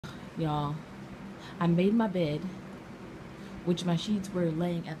Y'all, I made my bed, which my sheets were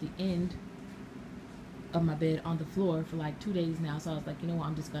laying at the end of my bed on the floor for like 2 days now. So I was like, you know what,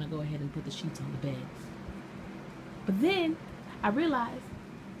 I'm just gonna go ahead and put the sheets on the bed. But then I realized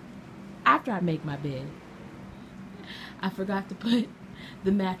after I make my bed, I forgot to put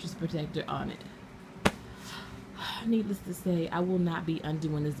the mattress protector on it. Needless to say, I will not be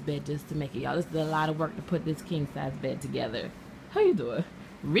undoing this bed just to make it, y'all. This is a lot of work to put this king size bed together. How you doing,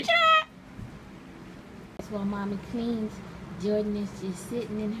 Richard? That's while mommy cleans. Jordan is just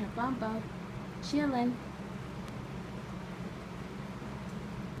sitting in her bumbo, chilling.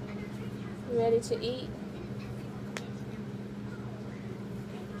 You ready to eat?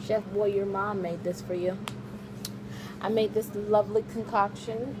 Chef Boy, your mom made this for you. I made this lovely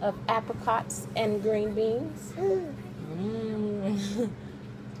concoction of apricots and green beans.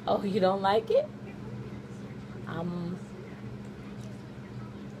 Oh, you don't like it?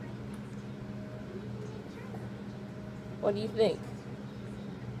 What do you think?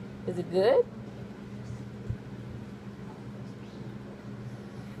 Is it good?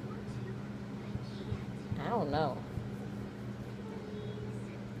 I don't know.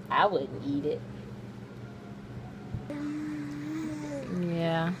 I wouldn't eat it.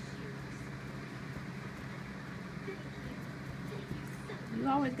 Yeah. You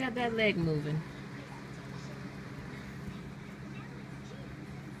always got that leg moving.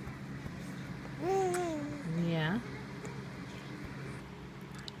 Yeah.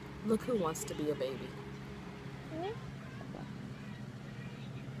 Look who wants to be a baby.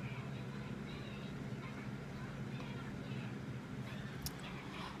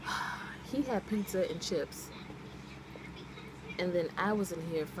 He had pizza and chips. And then I was in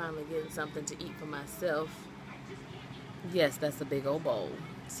here finally getting something to eat for myself. Yes, that's a big old bowl.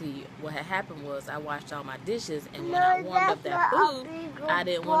 See, what had happened was I washed all my dishes, and when I warmed up that food, I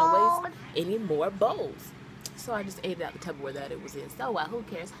didn't want to waste any more bowls. So I just ate it out the Tupperware that it was in. So who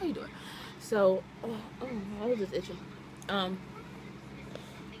cares? How you doing? So, I was just itching. I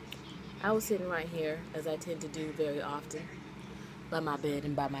was sitting right here, as I tend to do very often, by my bed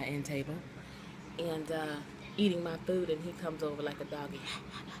and by my end table, and eating my food, and he comes over like a doggy.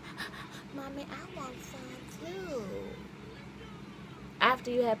 Mommy, I want some too.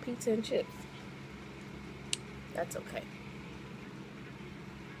 After you have pizza and chips. That's okay.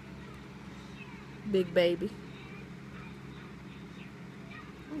 Big baby.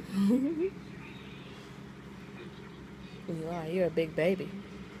 You are. You're a big baby.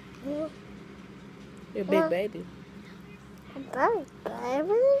 You're a big baby. A big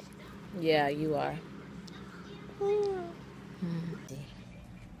baby? Yeah, you are.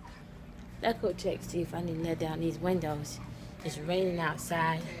 Let's go check, see if I need to let down these windows. It's raining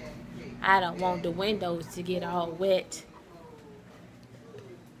outside. I don't want the windows to get all wet.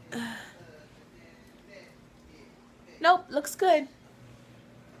 Nope, looks good.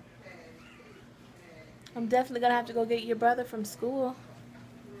 I'm definitely gonna have to go get your brother from school.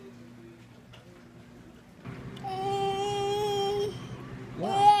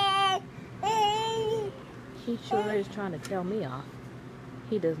 What? He sure is trying to tell me off.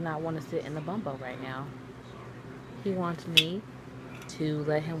 He does not want to sit in the bumbo right now. He wants me to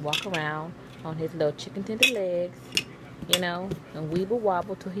let him walk around on his little chicken tender legs, you know, and weeble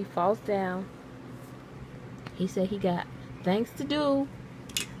wobble till he falls down. He said he got things to do.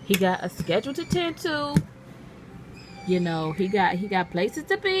 He got a schedule to tend to. You know, he got places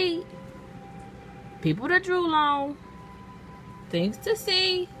to be, people to drool on, things to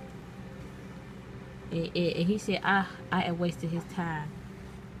see. And he said, I had wasted his time.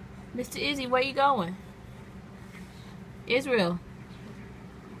 Mr. Izzy, where you going? Israel.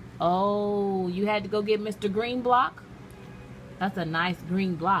 Oh, you had to go get Mr. Green Block? That's a nice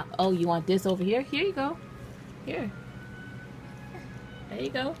green block. Oh, you want this over here? Here you go. Here. There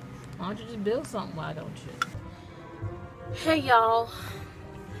you go. Why don't you just build something? Why don't you? Hey, y'all.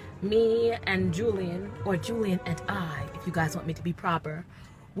 Me and Julian, or Julian and I, if you guys want me to be proper,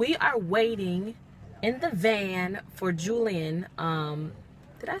 we are waiting in the van for Julian.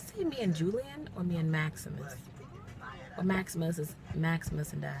 Did I say me and Julian or me and Maximus? Or Maximus is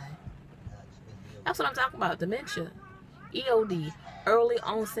Maximus and I. That's what I'm talking about, dementia. EOD, early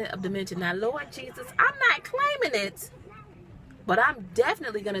onset of dementia. Now, Lord Jesus, I'm not claiming it, but I'm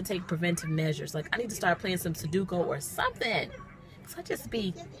definitely going to take preventive measures. Like, I need to start playing some Sudoku or something. Because I just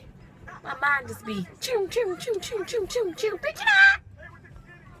be, my mind just be, choom, choom, choom, choom, choom, choom, choom. Reaching out.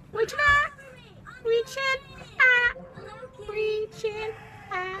 Reaching out. Reaching out. Reaching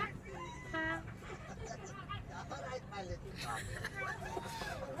out.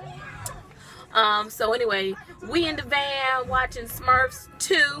 So anyway, We in the van watching Smurfs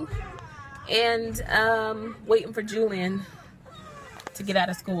 2 and waiting for Julian to get out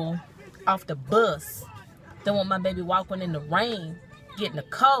of school, off the bus. Don't want my baby walking in the rain, getting a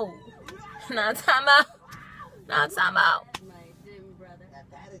cold. Not time out. Not time out.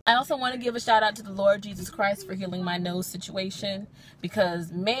 I also want to give a shout out to the Lord Jesus Christ for healing my nose situation,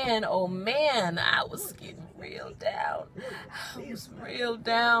 because man, oh man, I was getting real down. I was real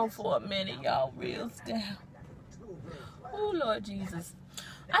down for a minute, y'all. Real down. Oh, Lord Jesus.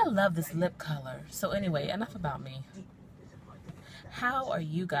 I love this lip color. So anyway, enough about me. How are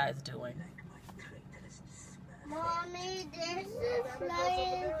you guys doing? Mommy, there's a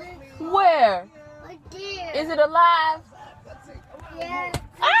fly in the Where? right there. Is it alive? Yeah.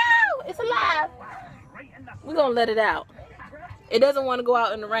 Oh, it's alive. We're gonna let it out. It doesn't want to go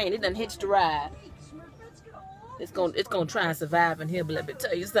out in the rain. It done hitched the ride. It's gonna try and survive in here, but let me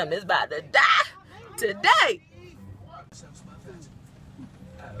tell you something. It's about to die today.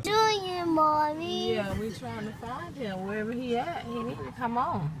 Julian, Mommy. Yeah, we're trying to find him wherever he at. He needs to come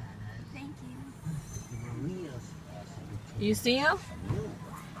on. Thank you. You see him?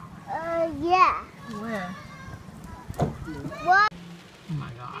 Yeah. Where? What? Oh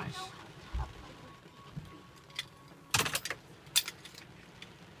my gosh.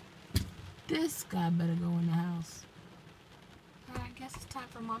 This guy better go in the house. I guess it's time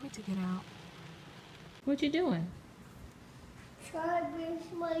for mommy to get out. What you doing? Try to bring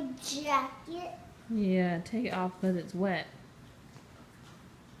my jacket. Yeah, take it off because it's wet.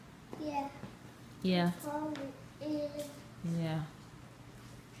 Yeah. Yeah. Probably is. Yeah.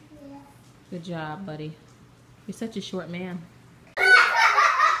 Yeah. Good job, buddy. You're such a short man.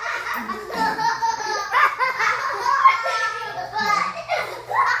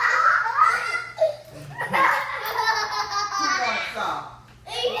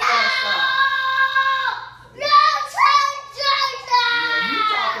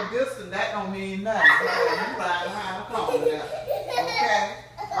 That don't mean nothing. You ride behind the corner there. Okay?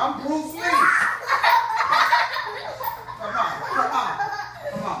 I'm Bruce Lee. Come on, come on,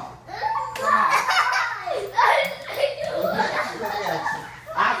 come on, come on. Look at you.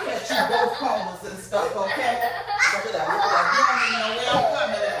 I'll catch you both corners and stuff, okay? Look at that, look at that. You don't even know where I'm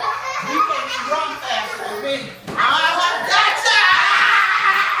coming at. You can't even run faster than me. I gotcha!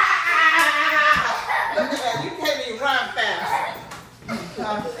 Look at that, you can't even run faster.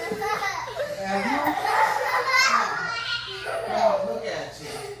 Look at you.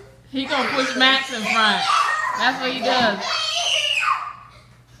 He gonna push Max in front. That's what he does.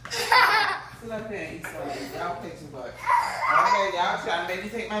 Sit up here and eat something. Y'all play too much. Okay, y'all trying to make me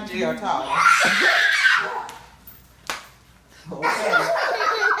take my jail talk. Okay.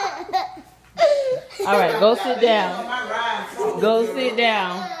 All right, go sit down. Go sit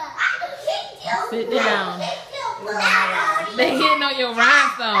down. Sit down. They hitting on your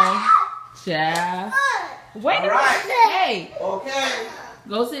rhinestone. Child. Wait a minute. Hey. Okay.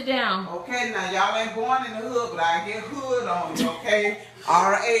 Go sit down. Okay, now y'all ain't born in the hood, but I get hood on you, okay?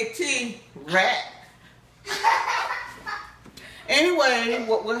 R-A-T, rat. Anyway,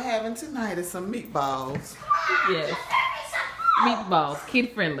 what we're having tonight is some meatballs. Yes. Meatballs,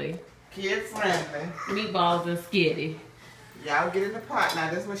 kid friendly. Kid friendly. Meatballs and skitty. Y'all get in the pot now.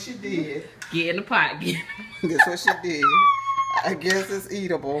 That's what she did. Get in the pot. That's what she did. I guess it's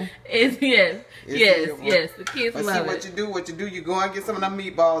eatable. Yes. The kids but love see what you do. You go and get some of them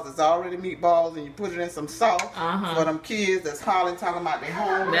meatballs. It's already meatballs, and you put it in some salt for them kids that's hollering, talking about their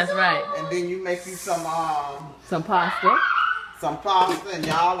home. That's right. And then you make you some pasta. Some pasta, and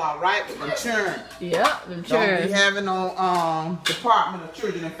y'all all right with them churn. Yep, them churn. Don't be having no Department of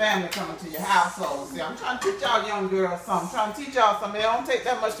Children and Family coming to your household. See, I'm trying to teach y'all young girls something. I'm trying to teach y'all something. It don't take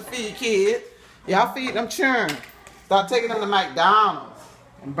that much to feed kids. Y'all feed them churn. Start taking them to McDonald's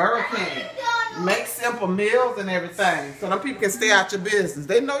and Burger King. Make simple meals and everything so them people can stay out your business.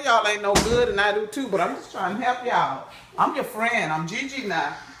 They know y'all ain't no good, and I do too, but I'm just trying to help y'all. I'm your friend. I'm Gigi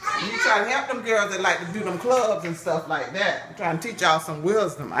now. You try to help them girls that like to do them clubs and stuff like that. I'm trying to teach y'all some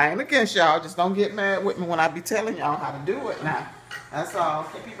wisdom. I ain't against y'all. Just don't get mad with me when I be telling y'all how to do it now. That's all.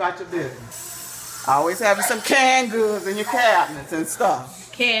 Keep people out your business. Always having some canned goods in your cabinets and stuff.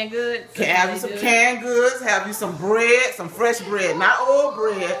 Canned goods. Have you some canned goods. Have you some bread, some fresh bread, not old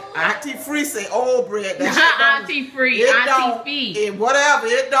bread. Auntie Free say old bread. That not Auntie Free. Auntie Fee. Whatever.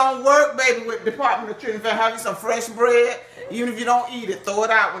 It don't work, baby. With Department of Children and Family. Have you some fresh bread. Even if you don't eat it, throw it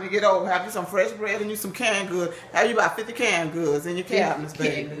out when you get old. Have you some fresh bread and you some canned goods. Have you about 50 canned goods in your cabinets,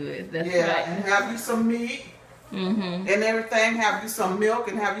 baby. Canned goods. That's yeah, right. and have you some meat. And everything. Have you some milk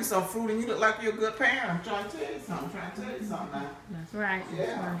and have you some fruit, and you look like you're a good parent. I'm trying to tell you something. Now. That's right. Yeah.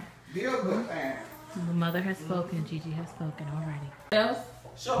 That's right. Be a good parent. The mother has spoken. Gigi has spoken already. Else?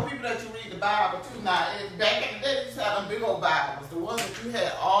 Show people that you read the Bible too now. Back in the day, they used to have them big old Bibles. The ones that you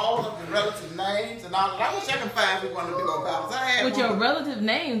had all of the relative names and all that. I wish I could find me one of the big old Bibles. I had with your relative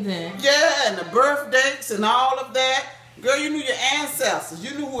names in. Yeah, and the birth dates and all of that. Girl, you knew your ancestors.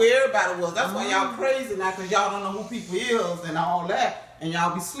 You knew who everybody was. That's why y'all crazy now, because y'all don't know who people is and all that. And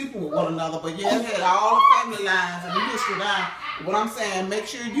y'all be sleeping with one another. But yeah, it had all the family lines and the history down. What I'm saying, make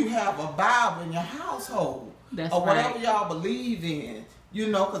sure you have a Bible in your household. That's or whatever right. y'all believe in. You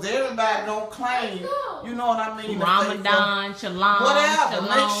know, because everybody don't claim, you know what I mean? Ramadan, Shalom, whatever. Shalom,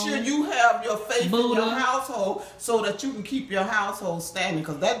 Make sure you have your faith Buddha. in your household so that you can keep your household standing.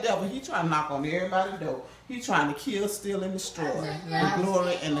 Because that devil, he trying to knock on everybody's door. He trying to kill, steal, and destroy the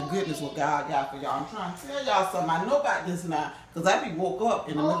glory and the goodness what God got for y'all. I'm trying to tell y'all something. I know about this now because I be woke up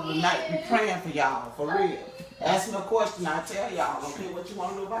in the middle of the night be praying for y'all, for real. Ask me a question, I tell y'all, okay, what you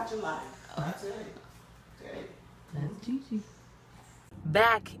want to know about your life. I tell you. That's Gigi.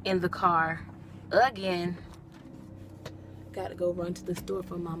 Back in the car again. Gotta go run to the store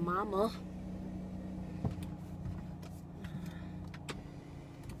for my mama.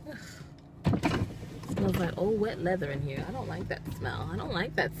 Smells like old wet leather in here. I don't like that smell. I don't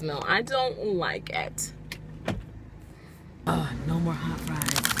like that smell. I don't like it. No more hot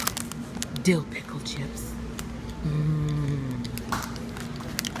fries. Dill pickle chips.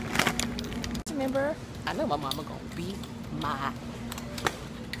 Remember, I know my mama gonna beat my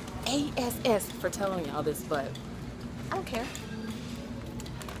ass for telling y'all this, but I don't care.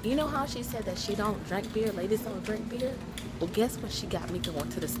 You know how she said that she don't drink beer, ladies don't drink beer? Well, guess what she got me going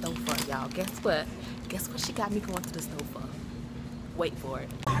to the stove for, y'all? Guess what? Guess what she got me going to the stove for? Wait for it.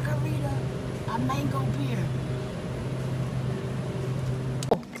 Margarita, a mango beer.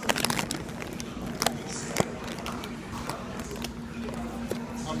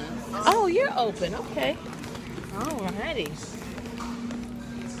 Oh, you're open. Okay. Alrighty.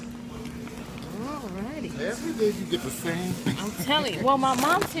 Alrighty. Every day you get the same thing. I'm telling you. Well, my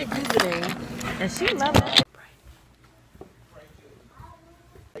mom's here visiting, and she loves it.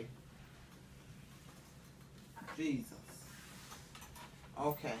 Jesus.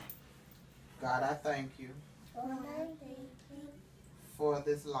 Okay. God, I thank you for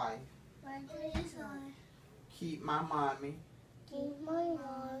this life. Keep my mommy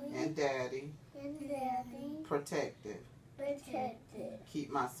and daddy protected.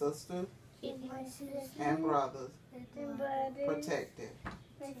 Keep my sister and brothers protected.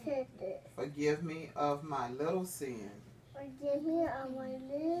 Forgive me of my little sins.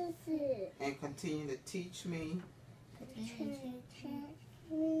 And continue to teach me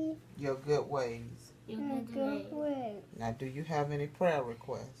your good ways. Now, do you have any prayer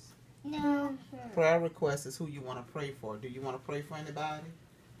requests? No. Prayer requests is who you want to pray for. Do you want to pray for anybody?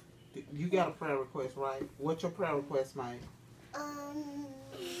 You got a prayer request, right? What's your prayer request, Mike?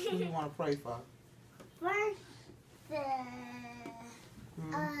 Who you want to pray for? First,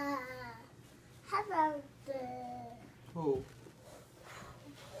 how about Who?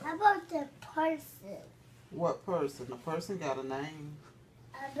 how about the person? What person? The person got a name.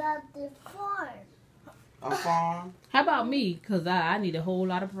 About the farm. A farm? How about me? Because I need a whole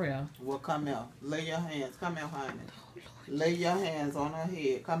lot of prayer. Well, come here. Lay your hands. Come here, honey. Lay your hands on her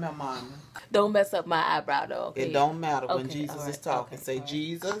head. Come here, mommy. Don't mess up my eyebrow, though. Okay? It don't matter when Okay, Jesus all right, is talking. okay, Say, all right.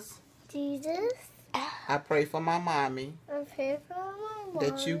 Jesus, Jesus, I pray for my mommy I pray for my mom.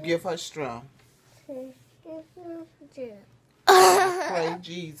 that you give her strength. I Pray,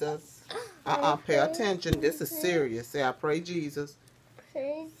 Jesus. Pay attention. This is serious. Say, I pray, Jesus,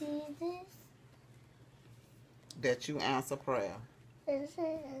 pray Jesus, that you answer prayer. and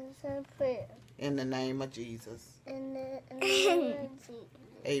say answer prayer. In the name of Jesus. In the name of Jesus.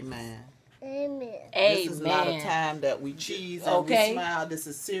 Amen. Amen. This is not a time that we cheese and Okay. we smile. This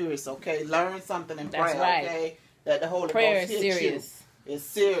is serious, okay? Learn something in That's prayer, right. okay? That the Holy Prayer Ghost is hits serious. you. It's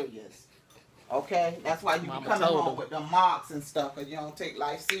serious. Okay? That's why you Mama be coming told home him. with the marks and stuff, because you don't take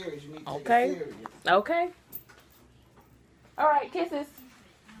life serious. You need to Okay. take it serious. Okay. All right, kisses.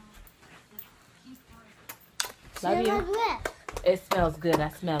 Love Smell my you. breath. It smells good. I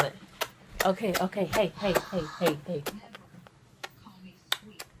smell it. Okay, okay. Hey.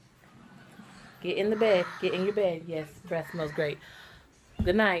 Get in the bed. Get in your bed. Yes, breath smells great.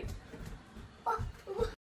 Good night.